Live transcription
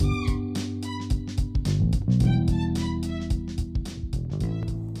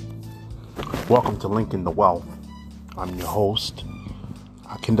Welcome to Linking the Wealth. I'm your host,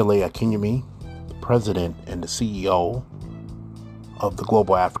 Akindele Akinyemi, the President and the CEO of the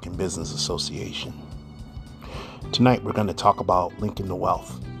Global African Business Association. Tonight we're going to talk about linking the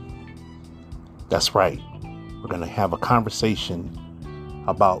wealth. That's right. We're going to have a conversation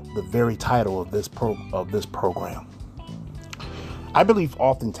about the very title of this program. I believe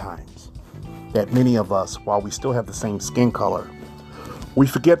oftentimes that many of us, while we still have the same skin color, we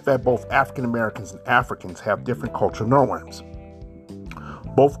forget that both African Americans and Africans have different cultural norms.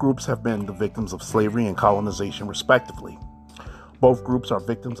 Both groups have been the victims of slavery and colonization, respectively. Both groups are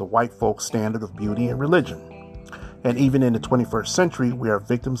victims of white folks' standard of beauty and religion. And even in the 21st century, we are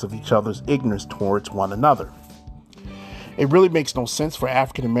victims of each other's ignorance towards one another. It really makes no sense for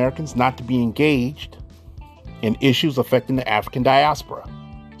African Americans not to be engaged in issues affecting the African diaspora.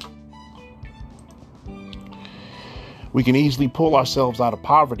 We can easily pull ourselves out of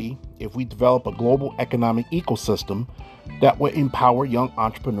poverty if we develop a global economic ecosystem that will empower young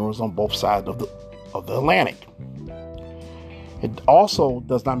entrepreneurs on both sides of the Atlantic. It also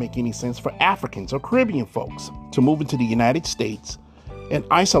does not make any sense for Africans or Caribbean folks to move into the United States and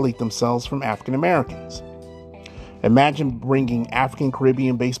isolate themselves from African Americans. Imagine bringing African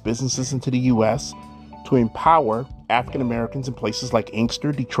Caribbean-based businesses into the U.S. to empower African Americans in places like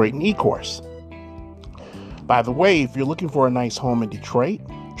Inkster, Detroit, and Ecorse. By the way, if you're looking for a nice home in Detroit,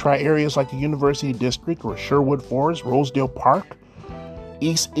 try areas like the University District or Sherwood Forest, Rosedale Park,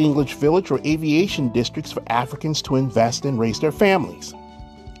 East English Village, or aviation districts for Africans to invest and raise their families.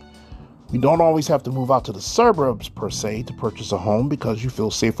 You don't always have to move out to the suburbs per se to purchase a home because you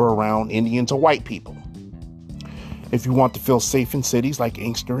feel safer around Indians or white people. If you want to feel safe in cities like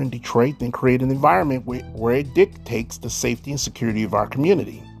Inkster and Detroit, then create an environment where it dictates the safety and security of our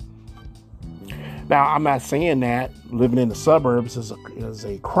community. Now, I'm not saying that living in the suburbs is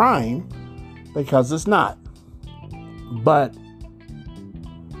a crime, because it's not. But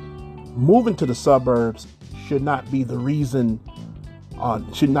moving to the suburbs should not be the reason,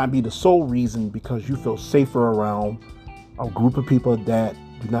 should not be the sole reason because you feel safer around a group of people that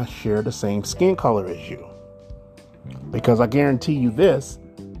do not share the same skin color as you. Because I guarantee you this,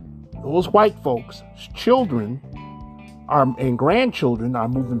 those white folks' children and grandchildren are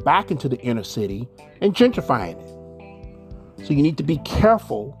moving back into the inner city and gentrifying it. So you need to be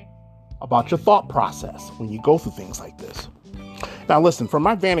careful about your thought process when you go through things like this. Now listen, from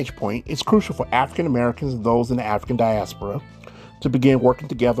my vantage point, it's crucial for African Americans and those in the African diaspora to begin working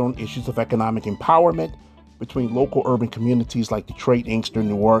together on issues of economic empowerment between local urban communities like Detroit, Inkster,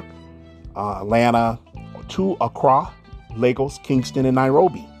 Newark, Atlanta, to Accra, Lagos, Kingston, and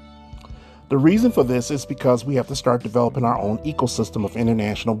Nairobi. The reason for this is because we have to start developing our own ecosystem of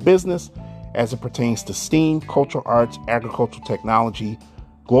international business as it pertains to STEAM, cultural arts, agricultural technology,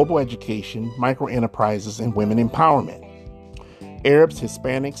 global education, micro-enterprises, and women empowerment. Arabs,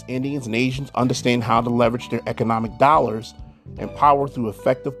 Hispanics, Indians, and Asians understand how to leverage their economic dollars and power through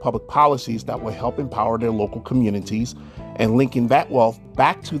effective public policies that will help empower their local communities and linking that wealth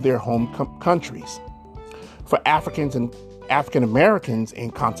back to their home countries. For Africans and African Americans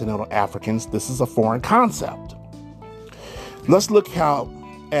and continental Africans, this is a foreign concept. Let's look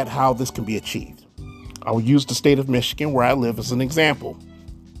at how this can be achieved. I will use the state of Michigan, where I live, as an example.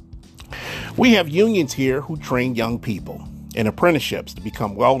 We have unions here who train young people in apprenticeships to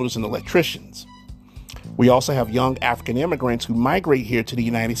become welders and electricians. We also have young African immigrants who migrate here to the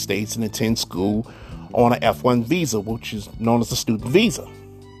United States and attend school on an F-1 visa, which is known as a student visa.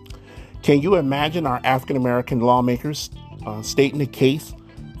 Can you imagine our African American lawmakers stating the case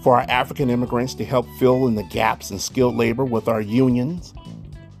for our African immigrants to help fill in the gaps in skilled labor with our unions,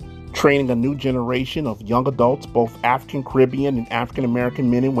 training a new generation of young adults, both African Caribbean and African American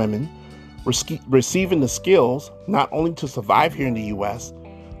men and women, receiving the skills not only to survive here in the U.S.,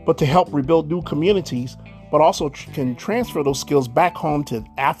 but to help rebuild new communities, but also can transfer those skills back home to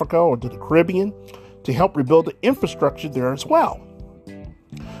Africa or to the Caribbean to help rebuild the infrastructure there as well.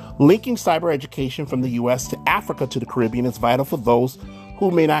 Linking cyber education from the U.S. to Africa to the Caribbean is vital for those who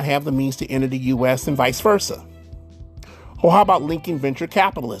may not have the means to enter the U.S. and vice versa. Or how about linking venture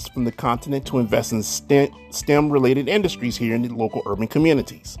capitalists from the continent to invest in STEM-related industries here in the local urban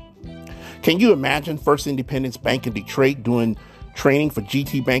communities? Can you imagine First Independence Bank in Detroit doing training for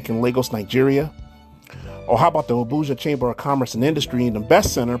GT Bank in Lagos, Nigeria? Or how about the Abuja Chamber of Commerce and Industry and the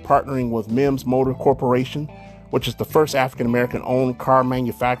Best Center partnering with Mims Motor Corporation, which is the first African-American-owned car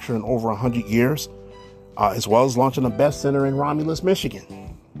manufacturer in over 100 years, as well as launching the Best Center in Romulus,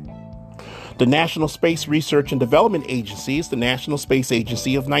 Michigan. The National Space Research and Development Agency is the National Space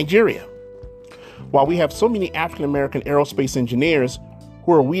Agency of Nigeria. While we have so many African-American aerospace engineers,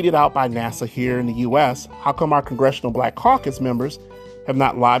 who are weeded out by NASA here in the U.S., how come our Congressional Black Caucus members have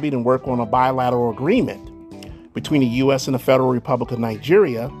not lobbied and worked on a bilateral agreement between the U.S. and the Federal Republic of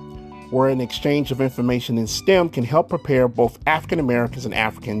Nigeria, where an exchange of information in STEM can help prepare both African Americans and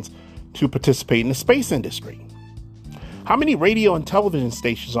Africans to participate in the space industry? How many radio and television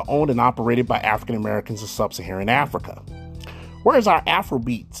stations are owned and operated by African Americans in sub-Saharan Africa? Where is our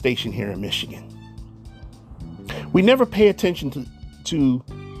Afrobeat station here in Michigan? We never pay attention to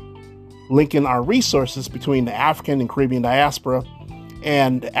linking our resources between the African and Caribbean diaspora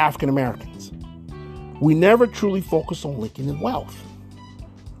and African Americans. We never truly focus on linking in wealth.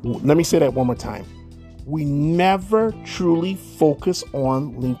 Let me say that one more time. We never truly focus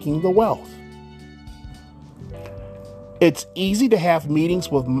on linking the wealth. It's easy to have meetings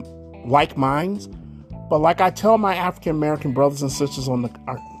with like minds, but like I tell my African American brothers and sisters on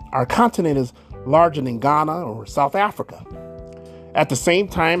our continent is larger than Ghana or South Africa. At the same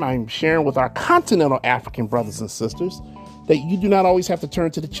time, I'm sharing with our continental African brothers and sisters that you do not always have to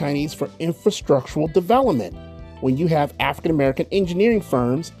turn to the Chinese for infrastructural development when you have African American engineering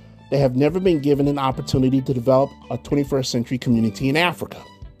firms that have never been given an opportunity to develop a 21st century community in Africa.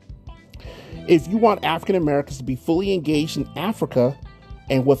 If you want African Americans to be fully engaged in Africa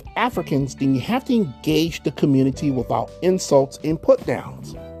and with Africans, then you have to engage the community without insults and put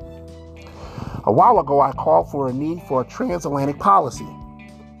downs. A while ago, I called for a need for a transatlantic policy.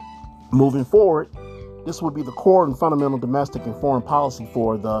 Moving forward, this would be the core and fundamental domestic and foreign policy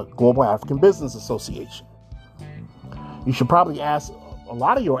for the Global African Business Association. You should probably ask a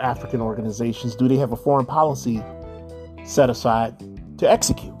lot of your African organizations, do they have a foreign policy set aside to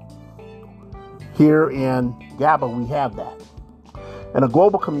execute? Here in GABA, we have that. In a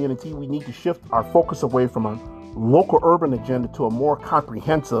global community, we need to shift our focus away from a local urban agenda to a more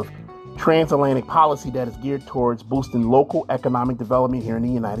comprehensive transatlantic policy that is geared towards boosting local economic development here in the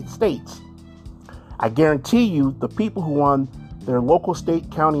United States. I guarantee you the people who won their local,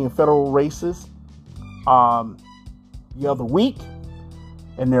 state, county, and federal races the other week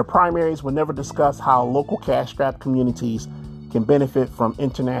in their primaries will never discuss how local cash-strapped communities can benefit from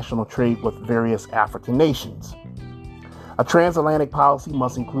international trade with various African nations. A transatlantic policy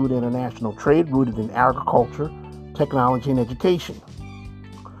must include international trade rooted in agriculture, technology, and education.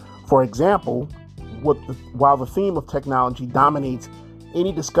 For example, while the theme of technology dominates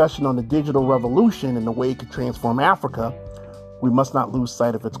any discussion on the digital revolution and the way it could transform Africa, we must not lose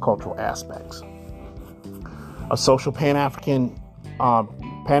sight of its cultural aspects. A social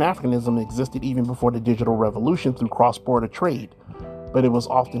Pan-Africanism existed even before the digital revolution through cross-border trade, but it was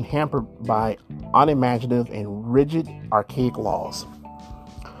often hampered by unimaginative and rigid, archaic laws.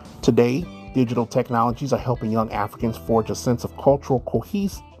 Today, digital technologies are helping young Africans forge a sense of cultural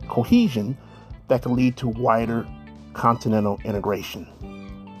cohesion that can lead to wider continental integration.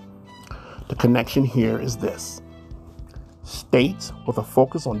 The connection here is this. States with a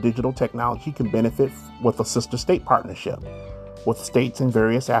focus on digital technology can benefit with a sister state partnership with states in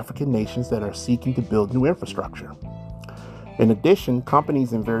various African nations that are seeking to build new infrastructure. In addition,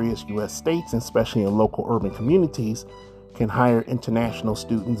 companies in various U.S. states, especially in local urban communities, can hire international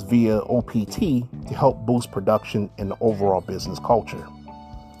students via OPT to help boost production and the overall business culture.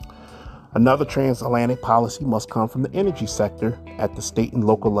 Another transatlantic policy must come from the energy sector at the state and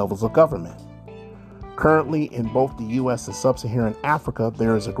local levels of government. Currently, in both the U.S. and sub-Saharan Africa,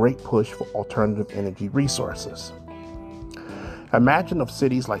 there is a great push for alternative energy resources. Imagine if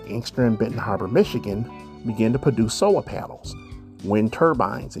cities like Inkster and Benton Harbor, Michigan, begin to produce solar panels, wind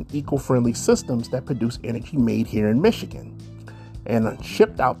turbines, and eco-friendly systems that produce energy made here in Michigan and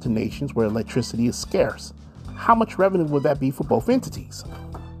shipped out to nations where electricity is scarce. How much revenue would that be for both entities?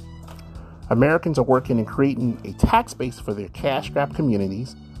 Americans are working and creating a tax base for their cash-strapped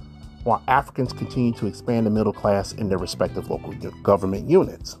communities, while Africans continue to expand the middle class in their respective local government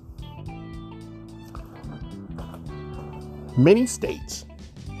units. Many states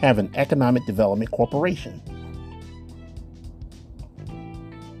have an economic development corporation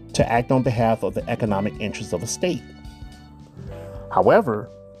to act on behalf of the economic interests of a state. However,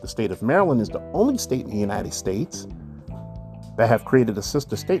 the state of Maryland is the only state in the United States that have created a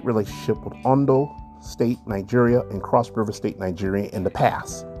sister state relationship with Ondo State, Nigeria, and Cross River State, Nigeria in the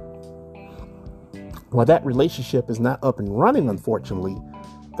past. While that relationship is not up and running, unfortunately,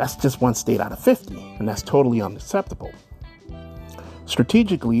 that's just one state out of 50, and that's totally unacceptable.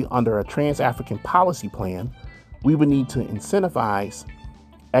 Strategically, under a Trans-African policy plan, we would need to incentivize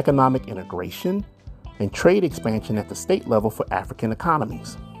economic integration and trade expansion at the state level for African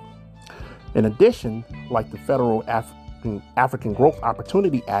economies. In addition, like the Federal African Growth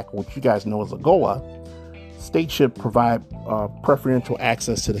Opportunity Act, which you guys know as AGOA, States should provide preferential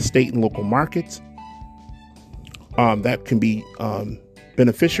access to the state and local markets that can be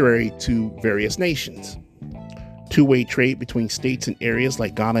beneficiary to various nations. Two-way trade between states and areas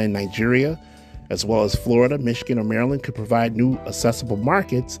like Ghana and Nigeria, as well as Florida, Michigan, or Maryland, could provide new accessible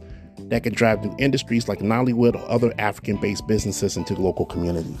markets that can drive new industries like Nollywood or other African-based businesses into local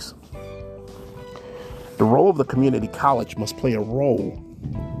communities. The role of the community college must play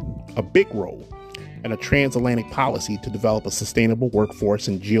a big role, in a transatlantic policy to develop a sustainable workforce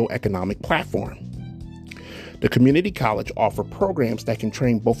and geo-economic platform. The community college offers programs that can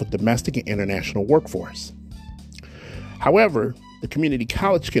train both a domestic and international workforce. However, the community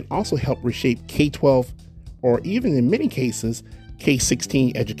college can also help reshape K-12 or even in many cases,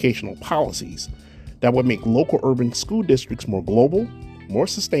 K-16 educational policies that would make local urban school districts more global, more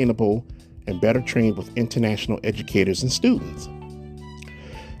sustainable, and better trained with international educators and students.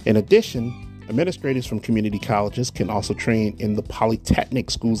 In addition, administrators from community colleges can also train in the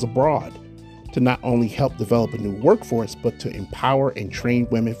polytechnic schools abroad to not only help develop a new workforce, but to empower and train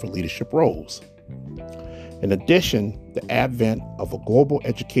women for leadership roles. In addition, the advent of a global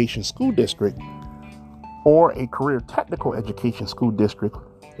education school district or a career technical education school district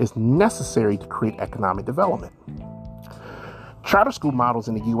is necessary to create economic development. Charter school models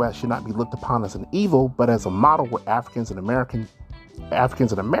in the U.S. should not be looked upon as an evil, but as a model where Africans in America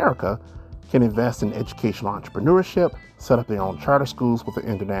can invest in educational entrepreneurship, set up their own charter schools with an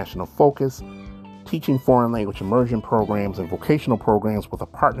international focus, teaching foreign language immersion programs and vocational programs with a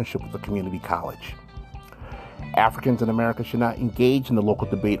partnership with a community college. Africans in America should not engage in the local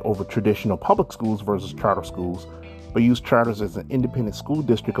debate over traditional public schools versus charter schools, but use charters as an independent school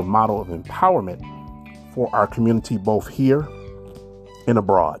district, a model of empowerment for our community both here and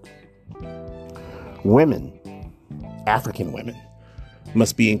abroad. Women, African women,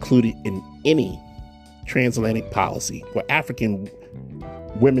 must be included in any transatlantic policy where African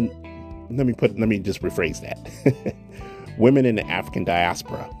women, let me just rephrase that. Women in the African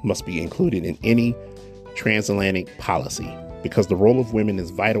diaspora must be included in any transatlantic policy because the role of women is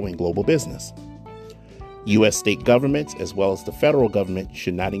vital in global business. U.S. state governments, as well as the federal government,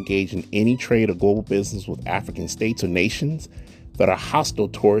 should not engage in any trade or global business with African states or nations that are hostile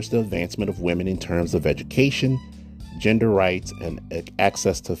towards the advancement of women in terms of education, gender rights, and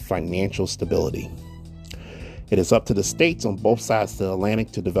access to financial stability. It is up to the states on both sides of the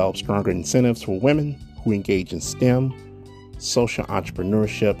Atlantic to develop stronger incentives for women who engage in STEM, social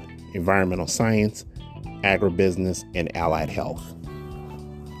entrepreneurship, environmental science, agribusiness, and allied health.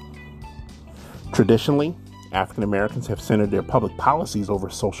 Traditionally, African Americans have centered their public policies over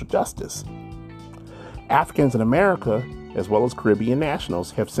social justice. Africans in America, as well as Caribbean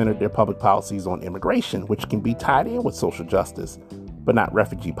nationals, have centered their public policies on immigration, which can be tied in with social justice, but not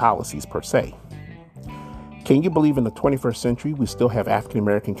refugee policies per se. Can you believe in the 21st century we still have African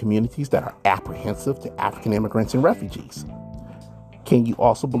American communities that are apprehensive to African immigrants and refugees? Can you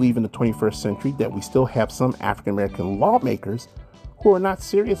also believe in the 21st century that we still have some African American lawmakers who are not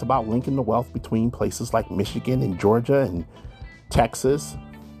serious about linking the wealth between places like Michigan and Georgia and Texas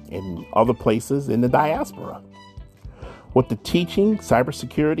and other places in the diaspora? With the teaching,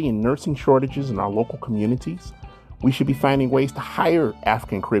 cybersecurity, and nursing shortages in our local communities, we should be finding ways to hire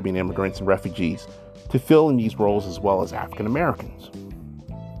African Caribbean immigrants and refugees to fill in these roles as well as African Americans.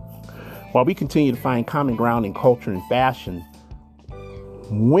 While we continue to find common ground in culture and fashion,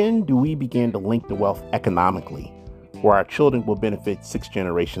 when do we begin to link the wealth economically, where our children will benefit 6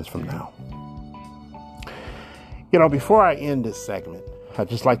 generations from now? Before I end this segment, I'd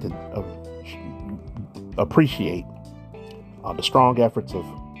just like to appreciate the strong efforts of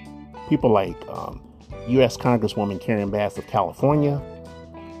people like U.S. Congresswoman Karen Bass of California,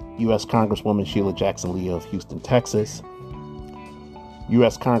 U.S. Congresswoman Sheila Jackson Lee of Houston, Texas,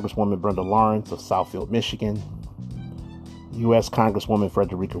 U.S. Congresswoman Brenda Lawrence of Southfield, Michigan, U.S. Congresswoman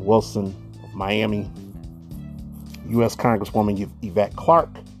Frederica Wilson of Miami, U.S. Congresswoman Yvette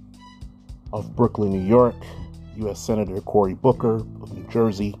Clarke of Brooklyn, New York, U.S. Senator Cory Booker of New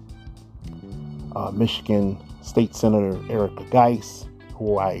Jersey, Michigan State Senator Erica Geis,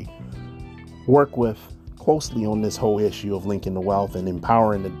 who I work with closely on this whole issue of linking the wealth and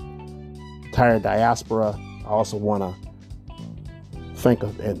empowering the entire diaspora. I also want to thank,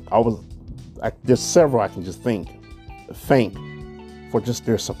 there's several I can just thank for just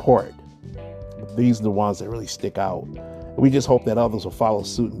their support. These are the ones that really stick out. We just hope that others will follow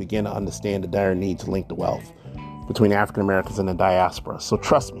suit and begin to understand the dire need to link the wealth between African Americans and the diaspora. So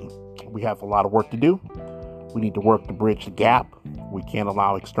trust me, we have a lot of work to do. We need to work to bridge the gap. We can't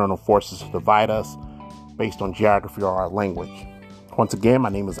allow external forces to divide us based on geography or our language. Once again, my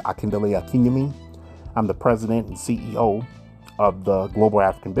name is Akindele Akinyemi. I'm the president and CEO of the Global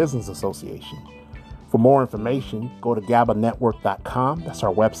African Business Association. For more information, go to GABANetwork.com. That's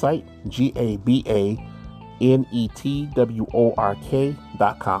our website,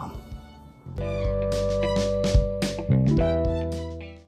 GABANetwork.com.